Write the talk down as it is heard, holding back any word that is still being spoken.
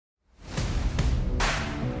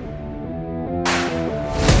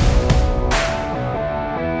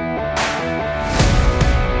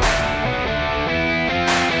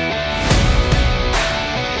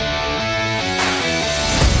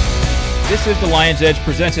This is the Lion's Edge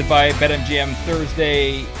presented by BetMGM.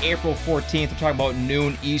 Thursday, April 14th. We're talking about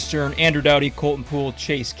noon Eastern. Andrew Dowdy, Colton Poole,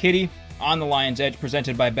 Chase Kitty on the Lion's Edge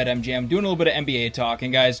presented by BetMGM. Doing a little bit of NBA talk.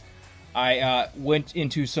 And guys, I went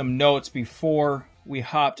into some notes before we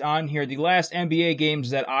hopped on here. The last NBA games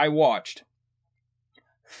that I watched.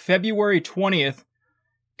 February 20th,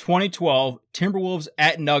 2012, Timberwolves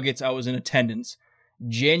at Nuggets. I was in attendance.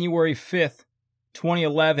 January 5th,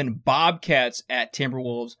 2011, Bobcats at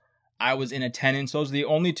Timberwolves. I was in attendance. Those are the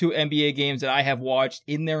only two NBA games that I have watched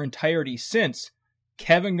in their entirety since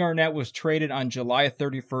Kevin Garnett was traded on July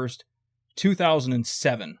 31st,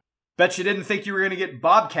 2007. Bet you didn't think you were going to get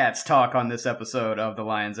Bobcats talk on this episode of The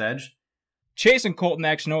Lion's Edge. Chase and Colton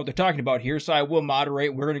actually know what they're talking about here, so I will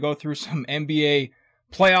moderate. We're going to go through some NBA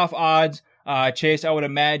playoff odds. Chase, I would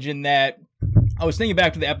imagine that I was thinking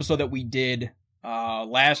back to the episode that we did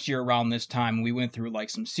last year around this time. We went through like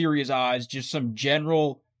some series odds, just some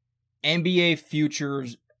general NBA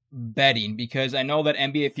futures betting, because I know that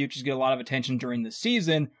NBA futures get a lot of attention during the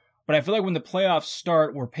season, but I feel like when the playoffs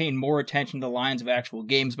start, we're paying more attention to the lines of actual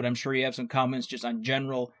games. But I'm sure you have some comments just on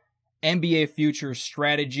general NBA futures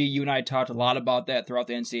strategy. You and I talked a lot about that throughout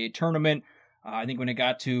the NCAA tournament. I think when it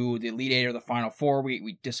got to the Elite Eight or the Final Four,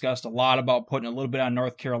 we discussed a lot about putting a little bit on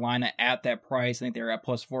North Carolina at that price. I think they were at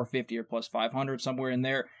plus 450 or plus 500, somewhere in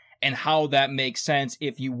there, and how that makes sense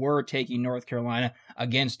if you were taking North Carolina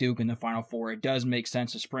against Duke in the Final Four. It does make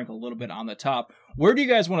sense to sprinkle a little bit on the top. Where do you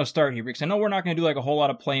guys want to start here? Because I know we're not going to do like a whole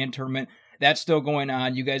lot of play-in tournament. That's still going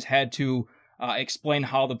on. You guys had to explain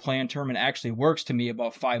how the play-in tournament actually works to me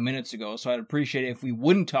about 5 minutes ago, so I'd appreciate it if we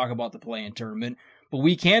wouldn't talk about the play-in tournament. But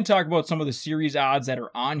we can talk about some of the series odds that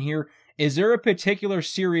are on here. Is there a particular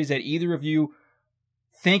series that either of you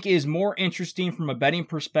think is more interesting from a betting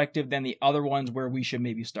perspective than the other ones where we should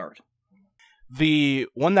maybe start? The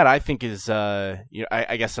one that I think is, I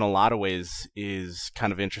guess in a lot of ways is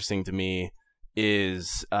kind of interesting to me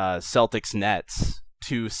is Celtics Nets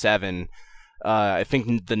 2-7. I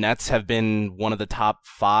think the Nets have been one of the top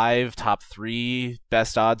 5, top 3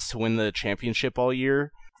 best odds to win the championship all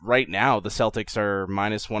year. Right now, the Celtics are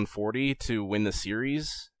minus 140 to win the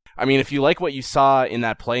series. I mean, if you like what you saw in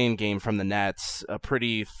that play-in game from the Nets, a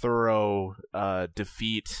pretty thorough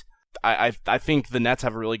defeat, I think the Nets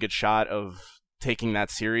have a really good shot of taking that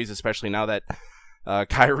series, especially now that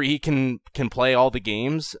Kyrie can play all the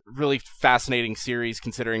games. Really fascinating series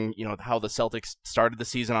considering, how the Celtics started the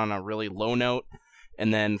season on a really low note,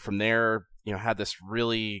 and then from there, had this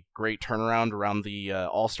really great turnaround around the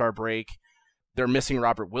All-Star break. They're missing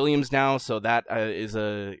Robert Williams now, so that is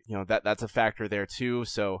that's a factor there too.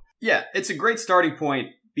 So yeah, it's a great starting point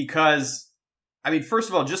because, I mean, first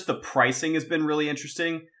of all, just the pricing has been really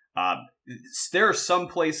interesting. There are some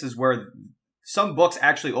places where some books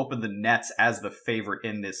actually open the Nets as the favorite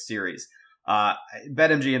in this series.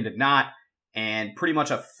 BetMGM did not, and pretty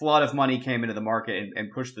much a flood of money came into the market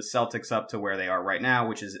and pushed the Celtics up to where they are right now,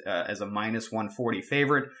 which is as a minus 140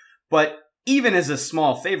 favorite. But even as a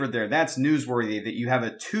small favorite there, that's newsworthy that you have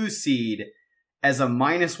a 2 seed as a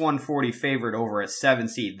minus 140 favorite over a 7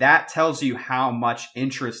 seed. That tells you how much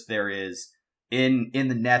interest there is in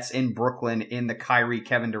the Nets, in Brooklyn, in the Kyrie,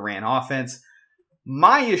 Kevin Durant offense.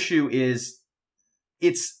 My issue is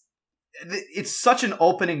it's such an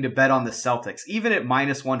opening to bet on the Celtics, even at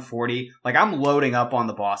minus 140. Like, I'm loading up on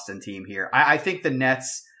the Boston team here. I think the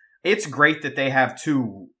Nets, it's great that they have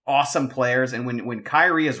 2 awesome players. And when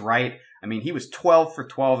Kyrie is right, I mean, he was 12 for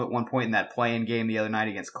 12 at one point in that play-in game the other night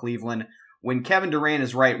against Cleveland. When Kevin Durant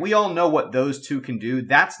is right, we all know what those 2 can do.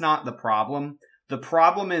 That's not the problem. The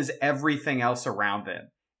problem is everything else around them.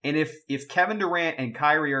 And if Kevin Durant and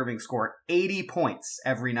Kyrie Irving score 80 points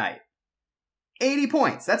every night, 80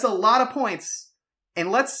 points, that's a lot of points.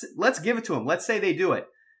 And let's give it to them. Let's say they do it.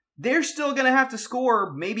 They're still going to have to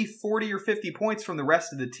score maybe 40 or 50 points from the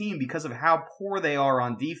rest of the team because of how poor they are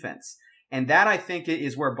on defense. And that, I think,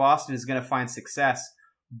 is where Boston is going to find success,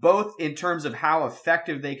 both in terms of how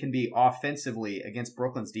effective they can be offensively against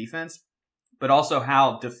Brooklyn's defense, but also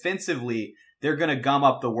how defensively they're going to gum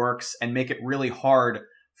up the works and make it really hard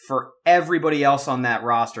for everybody else on that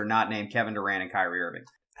roster not named Kevin Durant and Kyrie Irving.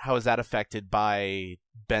 How is that affected by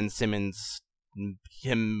Ben Simmons,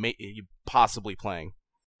 him possibly playing?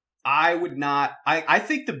 I would not. I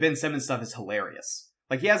think the Ben Simmons stuff is hilarious.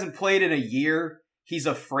 Like, he hasn't played in a year. He's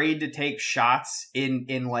afraid to take shots in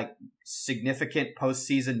like significant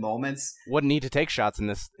postseason moments. Wouldn't need to take shots in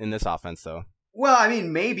this offense, though. Well, I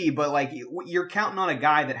mean, maybe, but like, you're counting on a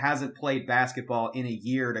guy that hasn't played basketball in a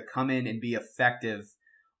year to come in and be effective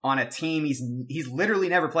on a team he's literally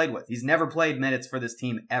never played with. He's never played minutes for this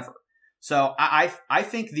team ever. So I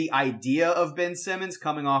think the idea of Ben Simmons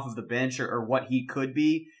coming off of the bench or what he could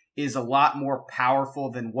be is a lot more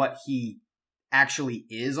powerful than what he actually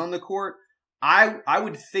is on the court. I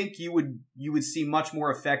would think you would see much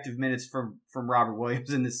more effective minutes from Robert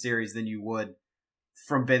Williams in this series than you would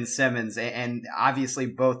from Ben Simmons, and obviously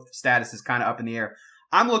both status is kind of up in the air.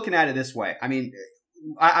 I'm looking at it this way. I mean,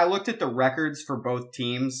 I looked at the records for both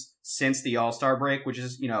teams since the All-Star break, which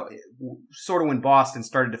is, sort of when Boston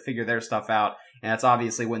started to figure their stuff out, and that's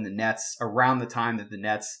obviously when the Nets, around the time that the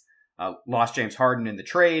Nets lost James Harden in the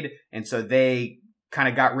trade, and so they kind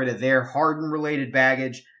of got rid of their Harden-related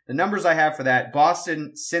baggage. The numbers I have for that,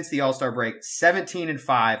 Boston, since the All-Star break,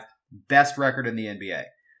 17-5, best record in the NBA.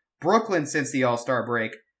 Brooklyn, since the All-Star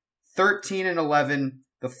break, 13-11,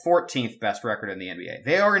 the 14th best record in the NBA.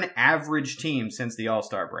 They are an average team since the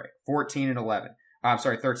All-Star break, 14-11. I'm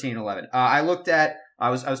sorry, 13-11. I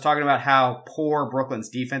was talking about how poor Brooklyn's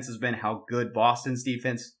defense has been, how good Boston's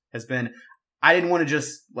defense has been. I didn't want to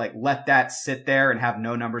just let that sit there and have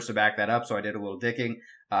no numbers to back that up, so I did a little digging.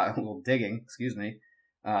 Excuse me.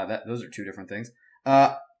 Those are two different things.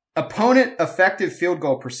 Opponent effective field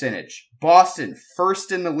goal percentage. Boston,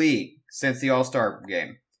 first in the league since the All-Star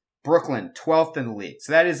game. Brooklyn, 12th in the league.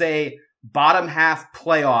 So that is a bottom half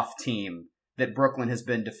playoff team that Brooklyn has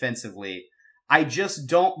been defensively. I just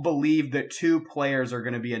don't believe that two players are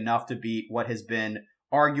going to be enough to beat what has been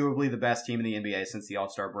arguably the best team in the NBA since the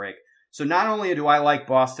All-Star break. So not only do I like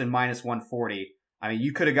Boston minus 140, I mean,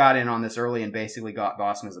 you could have got in on this early and basically got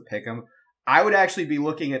Boston as a pick'em. I would actually be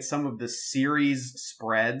looking at some of the series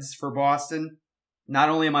spreads for Boston. Not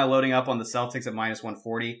only am I loading up on the Celtics at minus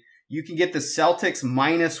 140, you can get the Celtics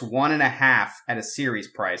minus 1.5 at a series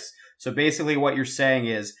price. So basically what you're saying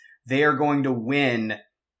is they are going to win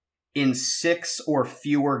in 6 or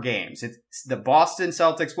fewer games. The Boston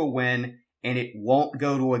Celtics will win, and it won't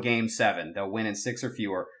go to a game 7. They'll win in 6 or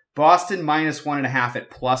fewer. Boston minus 1.5 at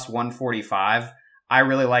plus 145. I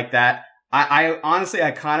really like that. I honestly,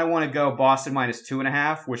 I kind of want to go Boston minus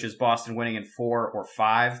 2.5, which is Boston winning in 4 or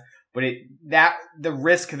 5. But the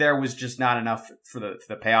risk there was just not enough for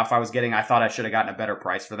the payoff I was getting. I thought I should have gotten a better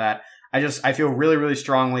price for that. I feel really, really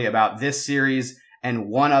strongly about this series and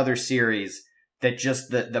one other series that just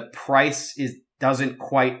the price doesn't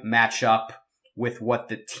quite match up with what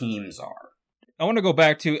the teams are. I want to go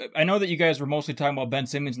back to, I know that you guys were mostly talking about Ben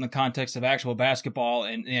Simmons in the context of actual basketball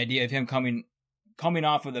and the idea of him coming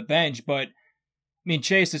off of the bench, but I mean,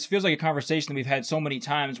 Chase, this feels like a conversation that we've had so many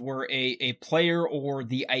times where a player or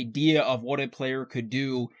the idea of what a player could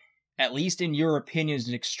do, at least in your opinion,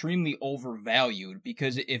 is extremely overvalued.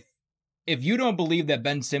 Because if you don't believe that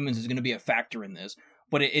Ben Simmons is going to be a factor in this,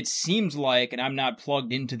 but it seems like, and I'm not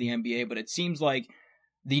plugged into the NBA, but it seems like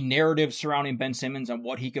the narrative surrounding Ben Simmons and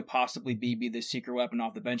what he could possibly be the secret weapon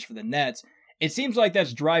off the bench for the Nets, it seems like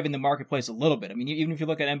that's driving the marketplace a little bit. I mean, even if you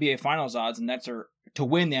look at NBA Finals odds, and Nets are to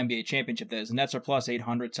win the NBA championship, the Nets are plus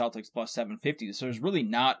 800, Celtics plus 750. So there's really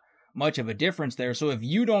not much of a difference there. So if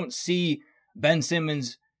you don't see Ben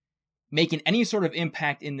Simmons making any sort of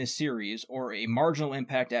impact in this series, or a marginal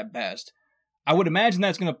impact at best, I would imagine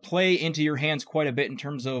that's going to play into your hands quite a bit in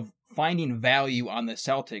terms of finding value on the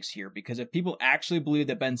Celtics here. Because if people actually believe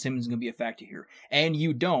that Ben Simmons is going to be a factor here, and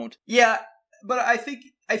you don't. Yeah, but I think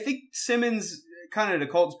Simmons, kind of to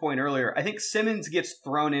Colton's point earlier, I think Simmons gets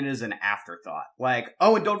thrown in as an afterthought. Like,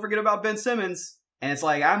 oh, and don't forget about Ben Simmons. And it's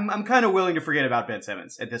like, I'm kind of willing to forget about Ben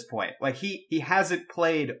Simmons at this point. Like, he hasn't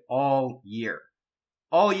played all year.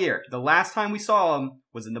 All year. The last time we saw him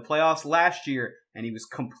was in the playoffs last year, and he was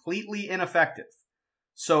completely ineffective.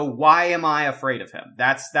 So why am I afraid of him?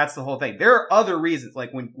 That's the whole thing. There are other reasons.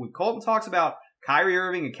 Like, when Colton talks about Kyrie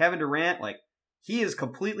Irving and Kevin Durant, like, he is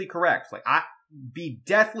completely correct. Like, I'd be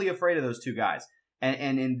deathly afraid of those two guys.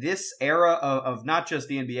 And in this era of not just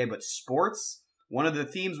the NBA, but sports, one of the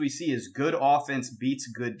themes we see is good offense beats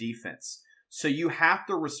good defense. So you have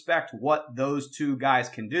to respect what those two guys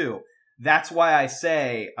can do. That's why I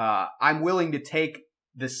say I'm willing to take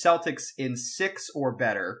the Celtics in 6 or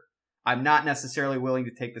better. I'm not necessarily willing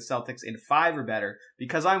to take the Celtics in 5 or better,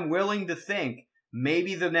 because I'm willing to think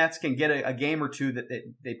maybe the Nets can get a game or two that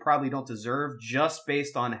they probably don't deserve, just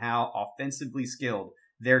based on how offensively skilled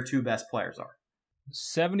their two best players are.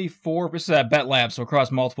 74%, this is at BetLab, so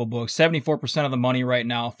across multiple books, 74% of the money right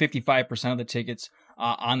now, 55% of the tickets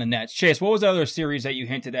on the Nets. Chase, what was the other series that you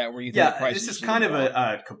hinted at where you think the price this is kind of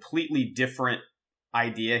a completely different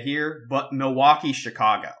idea here, but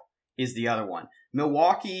Milwaukee-Chicago is the other one.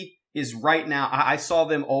 Milwaukee is right now, I saw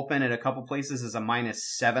them open at a couple places as a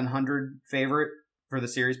minus 700 favorite for the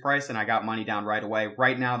series price, and I got money down right away.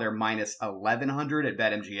 Right now, they're minus 1,100 at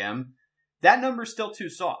BetMGM. that number's still too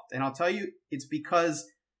soft. And I'll tell you, it's because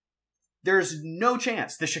there's no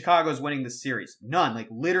chance the Chicago's winning this series. None, like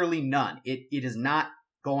literally none. It is not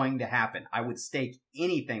going to happen. I would stake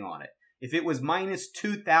anything on it. If it was minus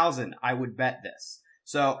 2,000, I would bet this.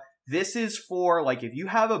 So this is for, like, if you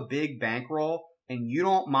have a big bankroll and you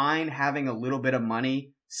don't mind having a little bit of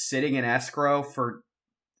money sitting in escrow for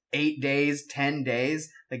 8 days, 10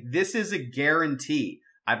 days, like, this is a guarantee.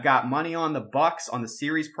 I've got money on the Bucks on the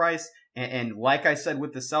series price, and like I said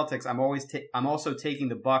with the Celtics, I'm also taking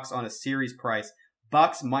the Bucks on a series price.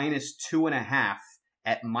 Bucks minus 2.5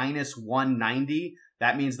 at minus 190.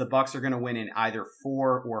 That means the Bucks are going to win in either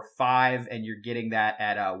 4 or 5, and you're getting that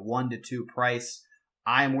at a 1-2 price.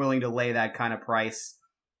 I'm willing to lay that kind of price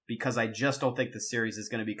because I just don't think the series is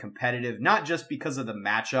going to be competitive, not just because of the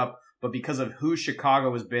matchup, but because of who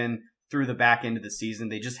Chicago has been through the back end of the season.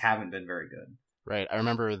 They just haven't been very good. Right. I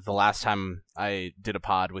remember the last time I did a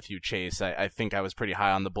pod with you, Chase, I think I was pretty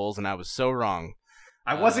high on the Bulls, and I was so wrong.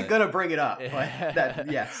 I wasn't going to bring it up,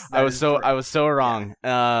 but yes. I was so wrong.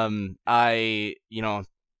 Yeah.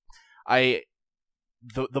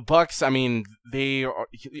 The Bucks, I mean, they are,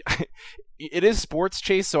 it is sports,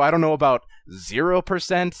 Chase, so I don't know about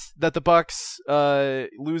 0% that the Bucks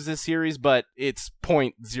lose this series, but it's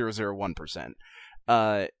 0.001%.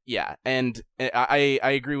 Yeah, and I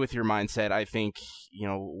agree with your mindset. I think,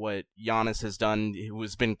 what Giannis has done, who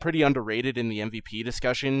has been pretty underrated in the MVP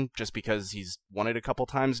discussion just because he's won it a couple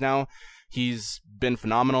times now, he's been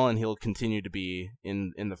phenomenal, and he'll continue to be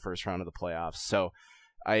in the first round of the playoffs. So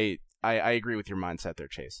I agree with your mindset there,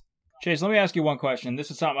 Chase. Chase, let me ask you one question. This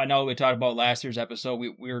is something I know we talked about last year's episode.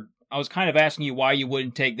 I was kind of asking you why you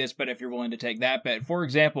wouldn't take this bet if you're willing to take that bet. For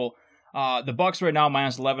example, the Bucks right now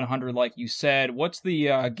minus 1,100, like you said. What's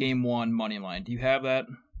the game one money line? Do you have that?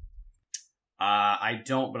 I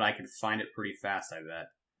don't, but I can find it pretty fast, I bet.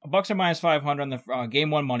 Bucks are minus 500 on the game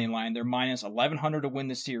one money line. They're minus 1,100 to win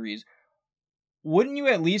the series. Wouldn't you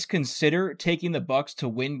at least consider taking the Bucks to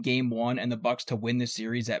win game one and the Bucks to win the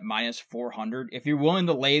series at minus 400? If you're willing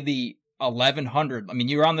to lay the 1,100, I mean,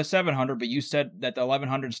 you're on the 700, but you said that the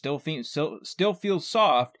 1,100 still feels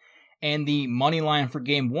soft, and the money line for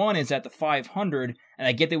game one is at the 500, and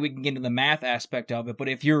I get that we can get into the math aspect of it, but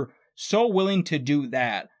if you're so willing to do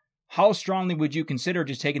that, how strongly would you consider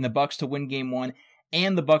just taking the Bucks to win game one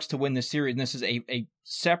and the Bucks to win the series? And this is a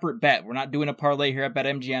separate bet. We're not doing a parlay here at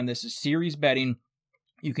BetMGM. This is series betting.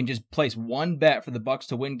 You can just place one bet for the Bucks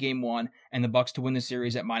to win game one and the Bucks to win the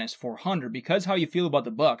series at minus 400. Because how you feel about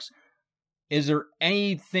the Bucks, is there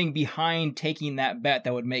anything behind taking that bet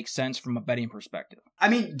that would make sense from a betting perspective? I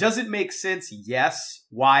mean, does it make sense? Yes.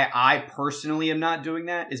 Why I personally am not doing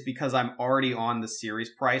that is because I'm already on the series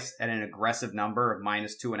price at an aggressive number of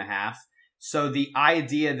minus 2.5. So the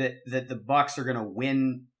idea that the Bucks are going to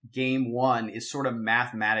win game one is sort of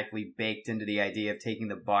mathematically baked into the idea of taking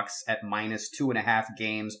the Bucks at minus 2.5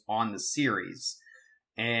 games on the series.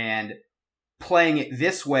 And playing it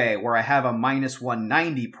this way where I have a minus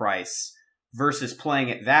 190 price versus playing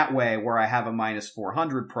it that way where I have a minus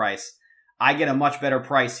 400 price, I get a much better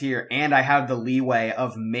price here, and I have the leeway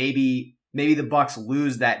of maybe the Bucks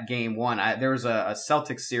lose that game one. There was a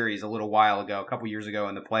Celtics series a little while ago, a couple years ago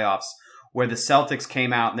in the playoffs, where the Celtics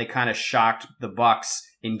came out and they kind of shocked the Bucks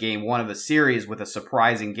in game one of a series with a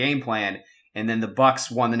surprising game plan, and then the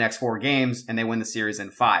Bucks won the next 4 games and they win the series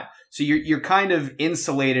in 5. So you're kind of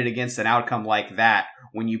insulated against an outcome like that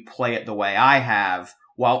when you play it the way I have,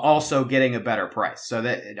 while also getting a better price. So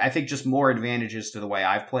that I think just more advantages to the way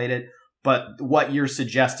I've played it, but what you're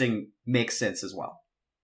suggesting makes sense as well.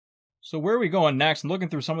 So where are we going next? I'm looking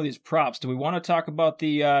through some of these props. Do we want to talk about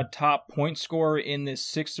the top point scorer in this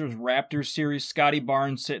Sixers-Raptors series? Scotty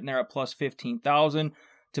Barnes sitting there at plus 15,000.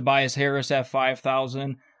 Tobias Harris at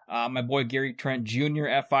 5,000. My boy Gary Trent Jr.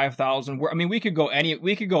 at 5,000. I mean, we could go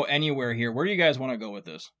anywhere here. Where do you guys want to go with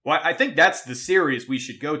this? Well, I think that's the series we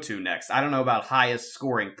should go to next. I don't know about highest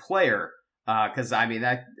scoring player, because I mean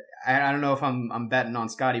that I don't know if I'm betting on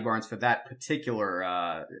Scotty Barnes for that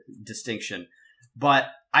particular distinction, but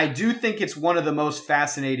I do think it's one of the most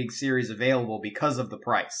fascinating series available because of the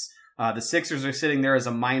price. The Sixers are sitting there as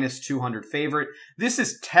a minus 200 favorite. This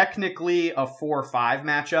is technically a 4-5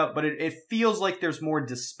 matchup, but it feels like there's more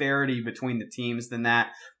disparity between the teams than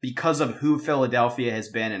that because of who Philadelphia has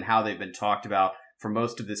been and how they've been talked about for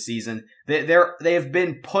most of the season. They have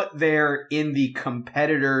been put there in the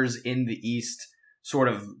competitors in the East sort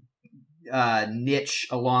of niche,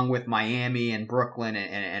 along with Miami and Brooklyn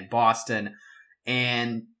and Boston.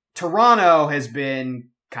 And Toronto has been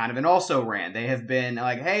kind of an also-ran. They have been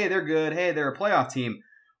like, hey, they're good. Hey, they're a playoff team.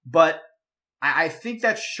 But I think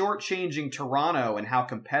that's shortchanging Toronto and how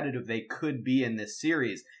competitive they could be in this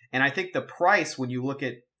series. And I think the price, when you look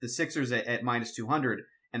at the Sixers at minus 200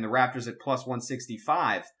 and the Raptors at plus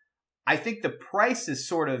 165, I think the price is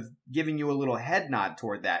sort of giving you a little head nod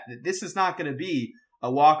toward that. This is not going to be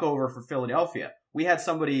a walkover for Philadelphia. We had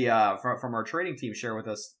somebody from our trading team share with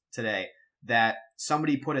us today that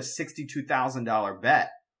somebody put a $62,000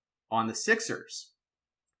 bet on the Sixers.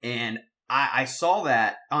 And I saw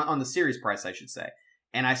that on the series price, I should say.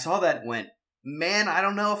 And I saw that and went, man, I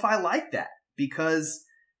don't know if I like that, because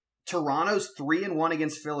Toronto's 3-1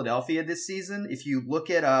 against Philadelphia this season. If you look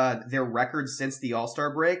at their records since the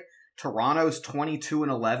All-Star break, Toronto's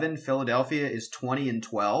 22-11, Philadelphia is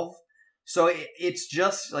 20-12. So it's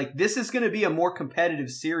just like, this is going to be a more competitive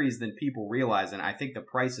series than people realize, and I think the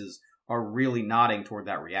prices are really nodding toward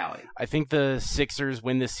that reality. I think the Sixers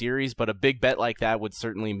win this series, but a big bet like that would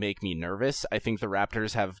certainly make me nervous. I think the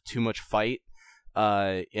Raptors have too much fight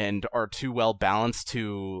and are too well balanced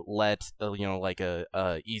to let like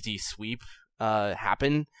a easy sweep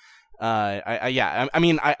happen. I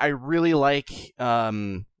mean, I really like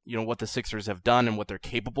what the Sixers have done and what they're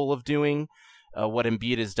capable of doing. What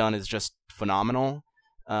Embiid has done is just phenomenal,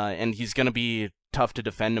 and he's going to be tough to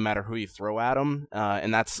defend no matter who you throw at him,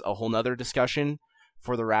 and that's a whole nother discussion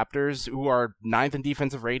for the Raptors, who are 9th in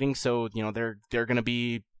defensive rating, so they're going to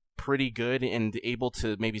be pretty good and able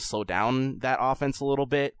to maybe slow down that offense a little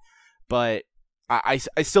bit. But I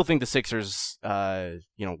still think the Sixers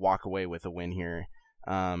walk away with a win here.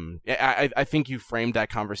 I think you framed that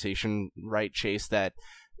conversation right, Chase, that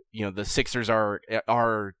the Sixers are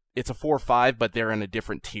it's a 4-5, but they're in a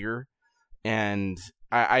different tier, and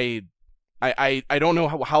I don't know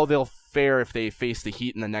how they'll fare if they face the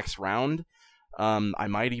Heat in the next round. I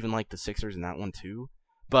might even like the Sixers in that one too,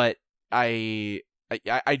 but I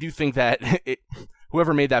do think that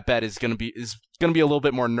whoever made that bet is gonna be a little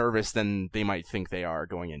bit more nervous than they might think they are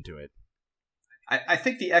going into it. I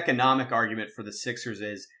think the economic argument for the Sixers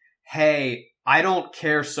is, hey, I don't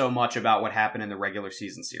care so much about what happened in the regular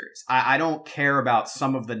season series. I don't care about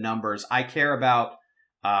some of the numbers. I care about,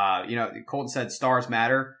 Colton said stars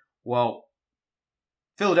matter. Well,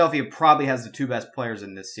 Philadelphia probably has the two best players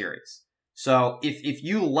in this series. So if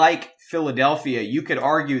you like Philadelphia, you could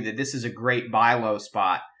argue that this is a great buy low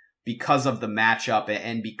spot because of the matchup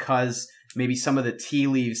and because maybe some of the tea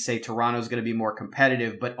leaves say Toronto's going to be more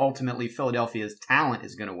competitive, but ultimately Philadelphia's talent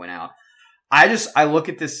is going to win out. I look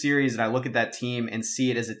at this series and I look at that team and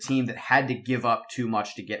see it as a team that had to give up too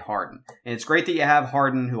much to get Harden. And it's great that you have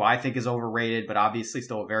Harden, who I think is overrated, but obviously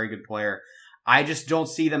still a very good player. I just don't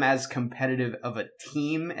see them as competitive of a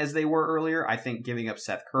team as they were earlier. I think giving up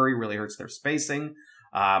Seth Curry really hurts their spacing.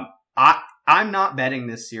 I'm not betting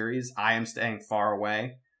this series. I am staying far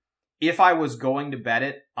away. If I was going to bet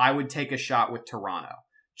it, I would take a shot with Toronto.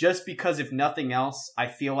 Just because, if nothing else, I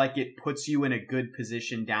feel like it puts you in a good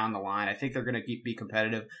position down the line. I think they're going to be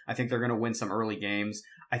competitive. I think they're going to win some early games.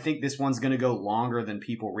 I think this one's going to go longer than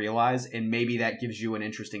people realize, and maybe that gives you an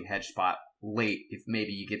interesting hedge spot late if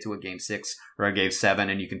maybe you get to a game 6 or a game 7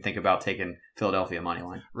 and you can think about taking Philadelphia money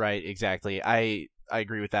line. Right, exactly. I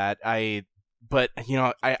agree with that. But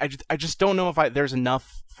I just don't know if there's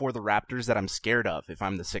enough for the Raptors that I'm scared of if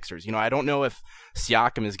I'm the Sixers. I don't know if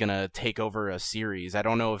Siakam is going to take over a series. I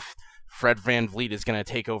don't know if Fred VanVleet is going to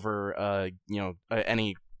take over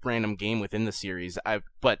any random game within the series.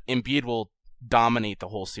 But Embiid will dominate the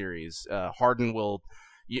whole series. Harden will.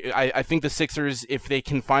 I think the Sixers, if they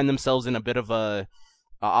can find themselves in a bit of a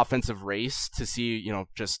offensive race to see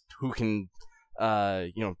just who can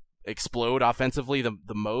explode offensively the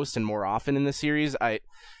most and more often in the series,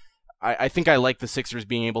 I think I like the Sixers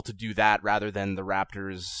being able to do that rather than the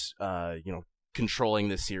Raptors controlling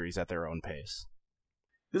this series at their own pace.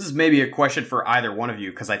 This is maybe a question for either one of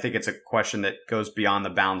you, because I think it's a question that goes beyond the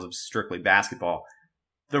bounds of strictly basketball.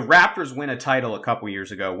 The Raptors win a title a couple years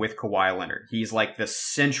ago with Kawhi Leonard. He's like the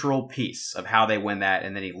central piece of how they win that,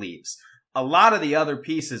 and then he leaves. A lot of the other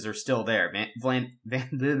pieces are still there. VanVleet,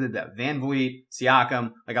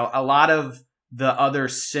 Siakam, like a lot of the other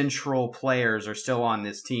central players are still on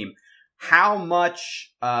this team. How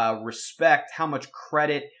much respect, how much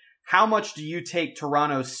credit, how much do you take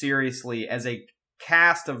Toronto seriously as a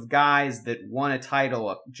cast of guys that won a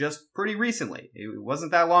title just pretty recently? It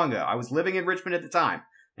wasn't that long ago. I was living in Richmond at the time,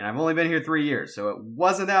 and I've only been here 3 years, so it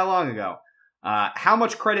wasn't that long ago. How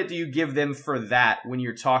much credit do you give them for that when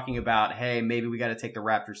you're talking about, hey, maybe we got to take the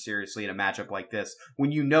Raptors seriously in a matchup like this,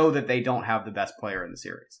 when you know that they don't have the best player in the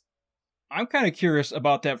series? I'm kind of curious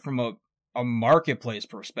about that from a marketplace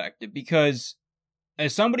perspective, because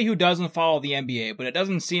as somebody who doesn't follow the NBA, but it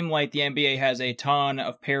doesn't seem like the NBA has a ton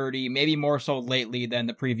of parity, maybe more so lately than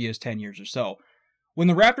the previous 10 years or so. When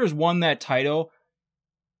the Raptors won that title,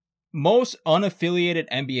 most unaffiliated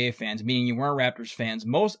NBA fans, meaning you weren't Raptors fans,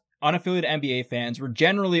 most unaffiliated NBA fans were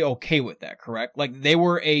generally okay with that, correct? Like, they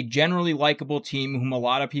were a generally likable team whom a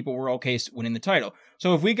lot of people were okay winning the title.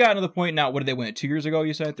 So if we got to the point now, what did they win? 2 years ago,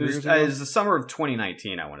 you said? 3 years ago? It was the summer of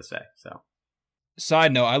 2019, I want to say. So,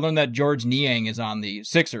 side note, I learned that George Niang is on the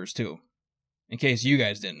Sixers, too. In case you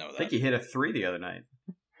guys didn't know that. I think he hit a 3 the other night.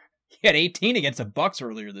 He had 18 against the Bucks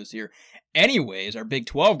earlier this year. Anyways, our Big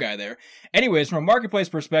 12 guy there. Anyways, from a marketplace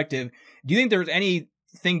perspective, do you think there's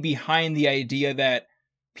anything behind the idea that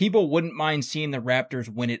people wouldn't mind seeing the Raptors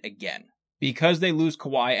win it again? Because they lose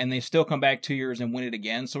Kawhi and they still come back 2 years and win it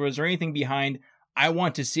again. So is there anything behind, I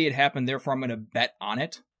want to see it happen, therefore I'm going to bet on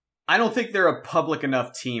it? I don't think they're a public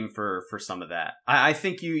enough team for some of that. I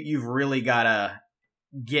think you've really got to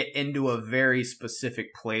get into a very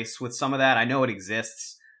specific place with some of that. I know it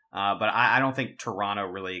exists. But I don't think Toronto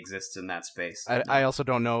really exists in that space. I also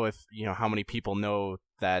don't know if, how many people know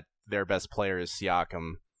that their best player is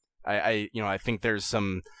Siakam. I think there's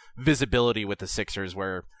some visibility with the Sixers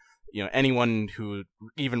where, anyone who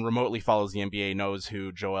even remotely follows the NBA knows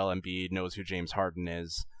who Joel Embiid, knows who James Harden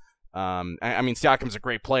is. I mean, Siakam's a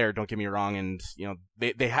great player, don't get me wrong, and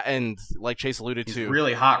and like Chase alluded He's to,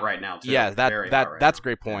 really hot right now too. Yeah, that's a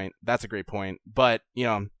great point. That's a great point. But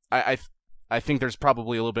I think there's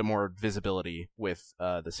probably a little bit more visibility with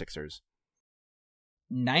the Sixers.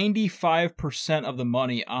 95% of the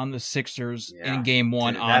money on the Sixers in Game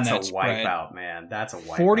 1 on that spread. That's a wipeout, man. That's a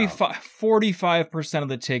wipeout. 45% of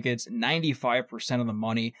the tickets, 95% of the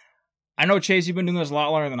money. I know, Chase, you've been doing this a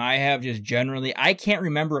lot longer than I have, just generally. I can't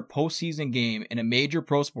remember a postseason game in a major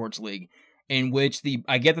pro sports league in which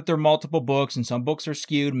I get that there are multiple books and some books are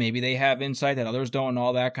skewed. Maybe they have insight that others don't and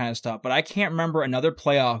all that kind of stuff. But I can't remember another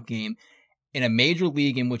playoff game in a major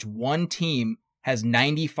league in which one team has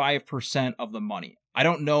 95% of the money. I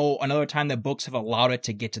don't know another time that books have allowed it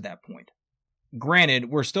to get to that point. Granted,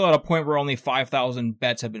 we're still at a point where only 5,000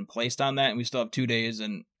 bets have been placed on that, and we still have 2 days,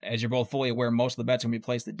 and as you're both fully aware, most of the bets are going to be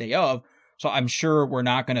placed the day of, so I'm sure we're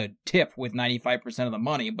not going to tip with 95% of the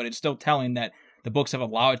money, but it's still telling that the books have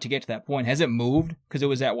allowed it to get to that point. Has it moved? Because it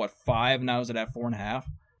was at, 5, now is it at 4.5?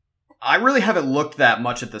 I really haven't looked that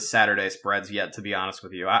much at the Saturday spreads yet, to be honest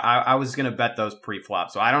with you. I was going to bet those pre-flop,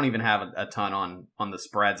 so I don't even have a ton on the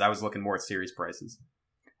spreads. I was looking more at series prices.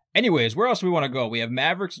 Anyways, where else do we want to go? We have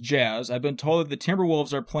Mavericks Jazz. I've been told that the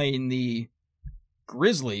Timberwolves are playing the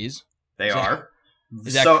Grizzlies. They are.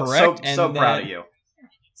 Is that correct? So proud of you.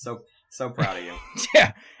 So proud of you.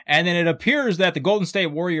 Yeah. And then it appears that the Golden State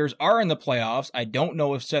Warriors are in the playoffs. I don't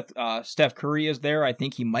know if Steph Curry is there. I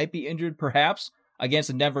think he might be injured, perhaps, against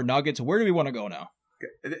the Denver Nuggets. Where do we want to go now?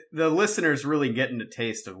 The listeners really getting a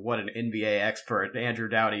taste of what an NBA expert Andrew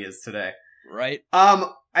Dowdy is today. Right.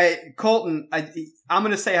 Colton, I'm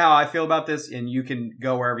going to say how I feel about this, and you can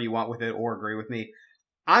go wherever you want with it or agree with me.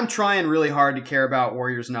 I'm trying really hard to care about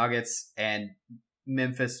Warriors Nuggets and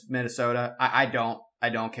Memphis Minnesota. I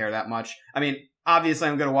don't care that much. I mean, obviously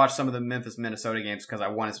I'm going to watch some of the Memphis Minnesota games because I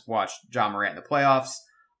want to watch John Morant in the playoffs.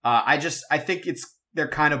 I think they're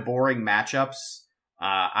kind of boring matchups.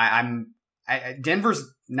 Denver's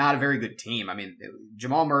not a very good team. I mean,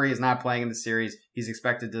 Jamal Murray is not playing in the series. He's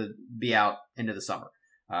expected to be out into the summer.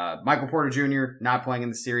 Michael Porter Jr. not playing in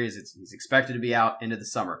the series. He's expected to be out into the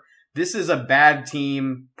summer. This is a bad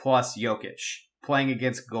team plus Jokic playing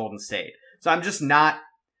against Golden State. So I'm just not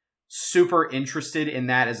super interested in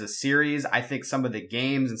that as a series. I think some of the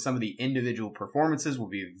games and some of the individual performances will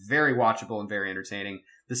be very watchable and very entertaining.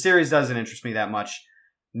 The series doesn't interest me that much.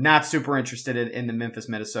 Not super interested in the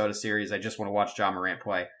Memphis-Minnesota series. I just want to watch John Morant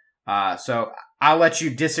play. So I'll let you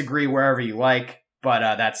disagree wherever you like, but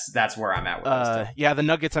that's where I'm at with this. Yeah, the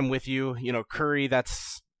Nuggets, I'm with you. Curry,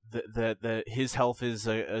 that's his health is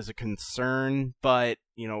a concern, but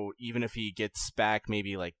even if he gets back,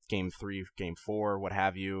 maybe like Game 3, Game 4, what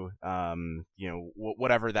have you,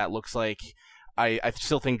 whatever that looks like. I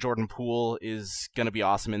still think Jordan Poole is going to be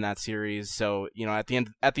awesome in that series. So, at the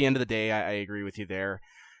end of the day, I agree with you there.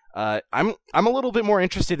 I'm a little bit more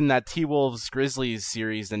interested in that T-Wolves Grizzlies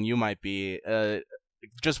series than you might be.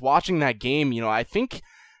 Just watching that game, I think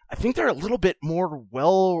they're a little bit more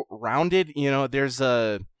well-rounded. There's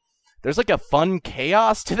like a fun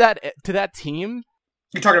chaos to that team.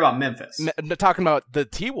 You're talking about Memphis. Talking about the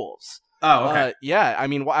T-Wolves. Oh, okay. Yeah, I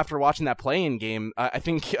mean, after watching that play-in game, I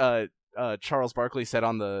think Charles Barkley said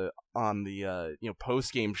on the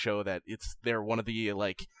post-game show that they're one of the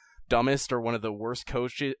dumbest or one of the worst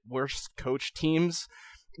coach teams,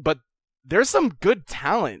 but there's some good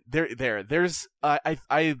talent there. There's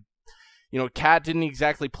Cat didn't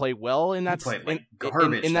exactly play well in that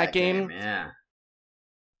in that game. Yeah.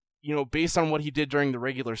 Based on what he did during the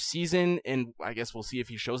regular season, and I guess we'll see if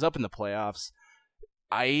he shows up in the playoffs.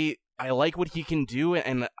 I like what he can do,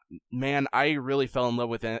 and man, I really fell in love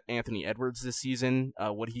with Anthony Edwards this season.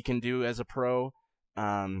 What he can do as a pro,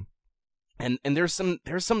 and there's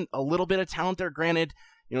a little bit of talent there. Granted,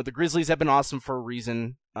 the Grizzlies have been awesome for a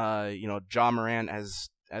reason. Ja Morant,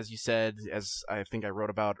 as you said, as I think I wrote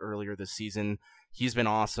about earlier this season, he's been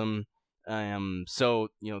awesome. But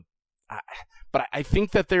I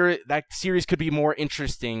think that that series could be more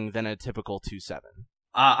interesting than a typical 2-7.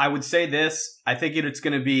 I would say this. I think it's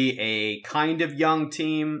going to be a kind of young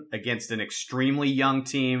team against an extremely young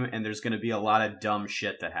team, and there's going to be a lot of dumb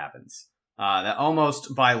shit that happens. That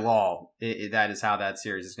almost by law, that is how that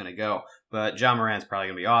series is going to go. But Ja Morant's probably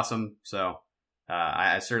going to be awesome, so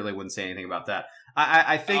I certainly wouldn't say anything about that.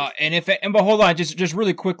 I think, but hold on, just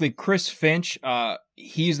really quickly, Chris Finch,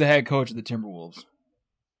 he's the head coach of the Timberwolves.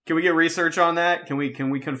 Can we get research on that? Can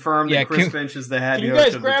we confirm that Chris Finch is the head coach? Can you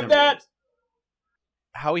guys grab that?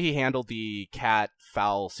 How he handled the Cat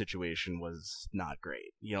foul situation was not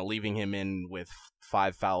great. Leaving him in with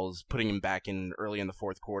 5 fouls, putting him back in early in the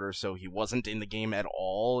fourth quarter, so he wasn't in the game at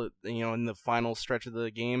all. In the final stretch of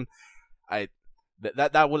the game,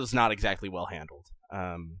 that was not exactly well handled.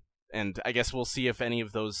 And I guess we'll see if any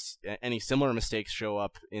similar mistakes show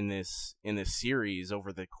up in this series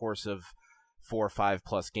over the course of 4 or 5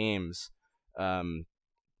 plus games.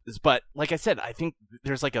 But like I said, I think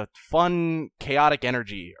there's like a fun, chaotic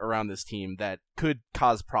energy around this team that could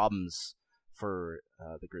cause problems for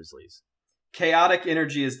the Grizzlies. Chaotic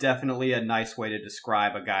energy is definitely a nice way to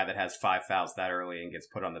describe a guy that has 5 fouls that early and gets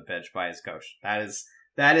put on the bench by his coach.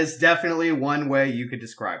 That is definitely one way you could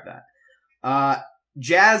describe that.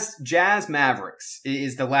 Jazz Mavericks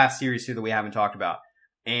is the last series here that we haven't talked about.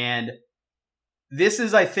 And this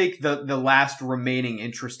is, I think, the last remaining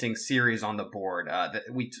interesting series on the board.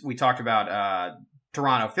 We talked about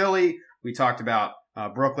Toronto, Philly. We talked about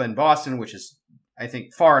Brooklyn, Boston, which is, I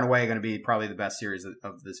think, far and away going to be probably the best series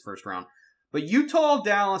of this first round. But Utah,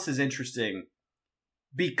 Dallas is interesting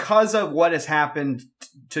because of what has happened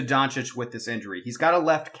to Doncic with this injury. He's got a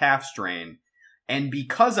left calf strain. And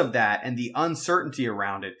because of that and the uncertainty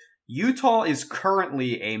around it, Utah is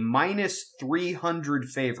currently a -300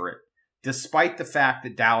 favorite, despite the fact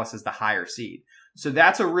that Dallas is the higher seed. So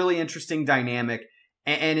that's a really interesting dynamic.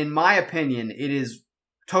 And in my opinion, it is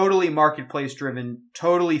totally marketplace driven,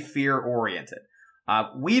 totally fear oriented.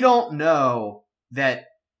 We don't know that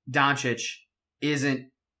Doncic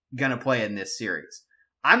isn't going to play in this series.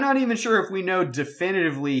 I'm not even sure if we know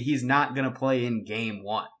definitively he's not going to play in game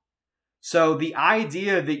 1. So the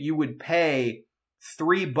idea that you would pay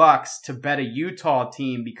 $3 to bet a Utah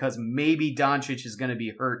team because maybe Doncic is going to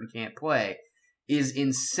be hurt and can't play is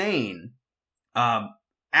insane.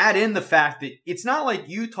 Add in the fact that it's not like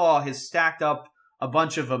Utah has stacked up a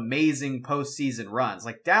bunch of amazing postseason runs.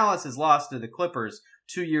 Like Dallas has lost to the Clippers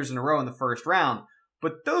 2 years in a row in the first round,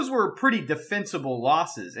 but those were pretty defensible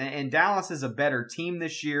losses. And Dallas is a better team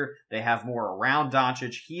this year. They have more around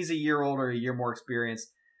Doncic. He's a year older, a year more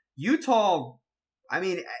experienced. Utah, I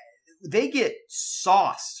mean, they get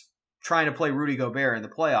sauced trying to play Rudy Gobert in the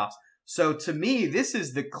playoffs. So to me, this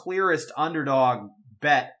is the clearest underdog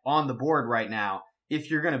bet on the board right now.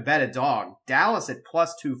 If you're going to bet a dog, Dallas at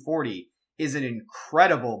 +240 is an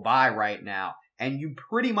incredible buy right now. And you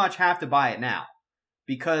pretty much have to buy it now.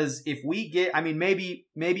 Because if we get, I mean, maybe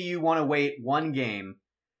you want to wait one game.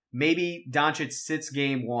 Maybe Doncic sits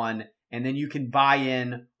game 1. And then you can buy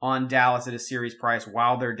in on Dallas at a series price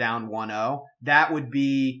while they're down 1-0. That would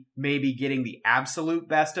be maybe getting the absolute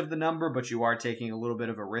best of the number, but you are taking a little bit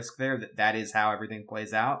of a risk there. That is how everything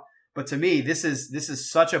plays out. But to me, this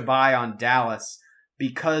is such a buy on Dallas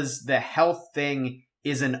because the health thing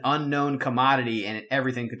is an unknown commodity and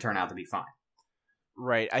everything could turn out to be fine.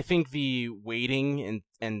 Right. I think the waiting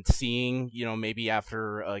and seeing, maybe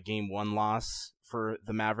after a game 1 loss for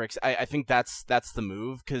the Mavericks, I think that's the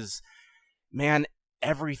move because, man,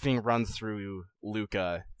 everything runs through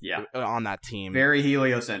Luka on that team. Very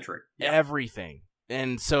heliocentric. Yeah. Everything.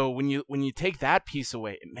 And so when you take that piece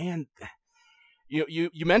away, man,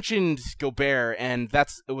 you mentioned Gobert, and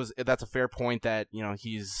that's a fair point that,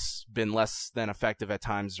 he's been less than effective at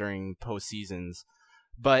times during postseasons.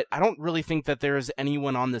 But I don't really think that there is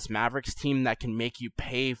anyone on this Mavericks team that can make you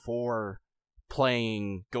pay for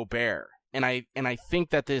playing Gobert. And I think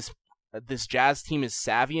that this Jazz team is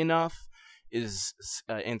savvy enough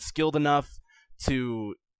and skilled enough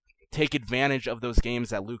to take advantage of those games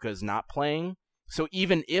that Luka is not playing. So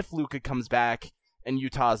even if Luka comes back and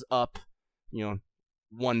Utah's up, 1-0,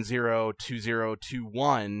 2-0,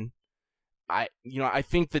 2-1, I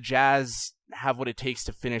think the Jazz have what it takes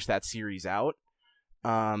to finish that series out.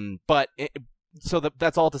 That's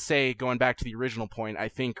all to say, going back to the original point, I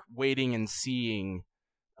think waiting and seeing,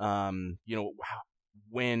 when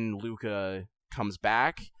Luka comes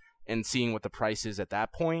back and seeing what the price is at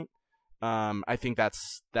that point, I think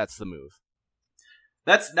that's the move.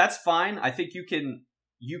 That's fine. I think you can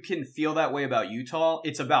feel that way about Utah.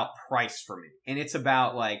 It's about price for me. And it's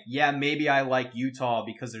about maybe I like Utah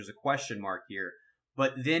because there's a question mark here.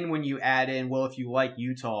 But then when you add in, well, if you like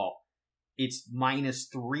Utah, it's minus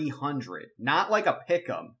 300. Not like a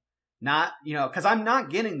pick'em. Not, because I'm not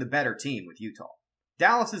getting the better team with Utah.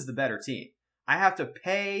 Dallas is the better team. I have to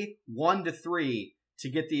pay 1-3 to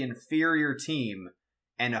get the inferior team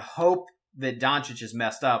and hope that Doncic is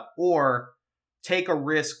messed up, or take a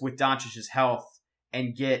risk with Doncic's health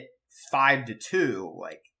and get 5-2.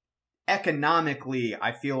 Economically,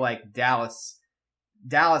 I feel like Dallas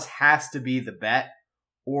has to be the bet,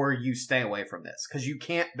 or you stay away from this, because you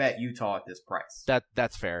can't bet Utah at this price.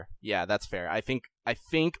 That's fair. Yeah, that's fair. I think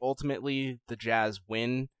ultimately the Jazz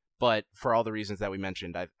win, but for all the reasons that we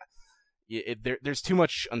mentioned, there's too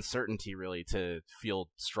much uncertainty really to feel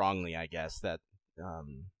strongly, I guess, that no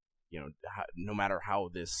matter how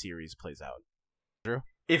this series plays out. Drew?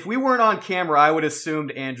 If we weren't on camera, I would have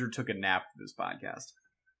assumed Andrew took a nap for this podcast.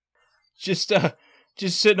 Just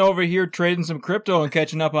sitting over here trading some crypto and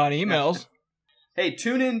catching up on emails. Hey,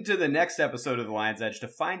 tune in to the next episode of The Lion's Edge to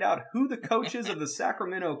find out who the coach is of the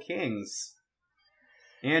Sacramento Kings.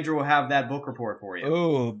 Andrew will have that book report for you.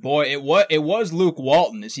 Oh, boy. It was Luke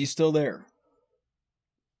Walton. Is he still there?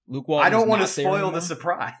 Luke Walton. I don't want to spoil the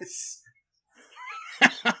surprise.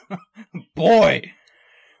 Boy.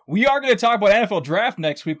 We are going to talk about NFL draft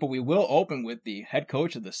next week, but we will open with the head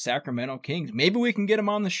coach of the Sacramento Kings. Maybe we can get him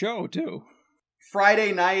on the show, too.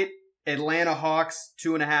 Friday night, Atlanta Hawks,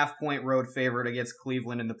 2.5-point road favorite against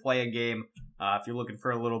Cleveland in the play-in game. If you're looking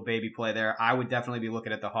for a little baby play there, I would definitely be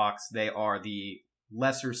looking at the Hawks. They are the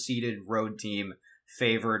lesser-seeded road team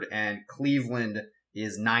favored, and Cleveland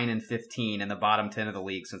is 9-15 in the bottom 10 of the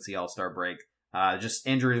league since the All-Star break. Just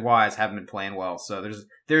injuries-wise, haven't been playing well. So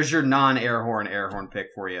there's your non-air horn pick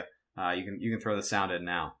for you. You can throw the sound in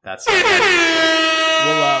now. That's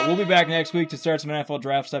We'll be back next week to start some NFL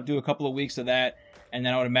draft stuff. Do a couple of weeks of that. And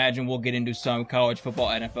then I would imagine we'll get into some college football,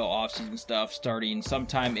 NFL offseason stuff starting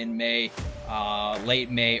sometime in May, late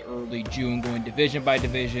May, early June, going division by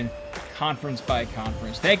division, conference by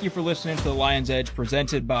conference. Thank you for listening to The Lion's Edge,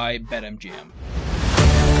 presented by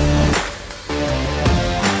BetMGM.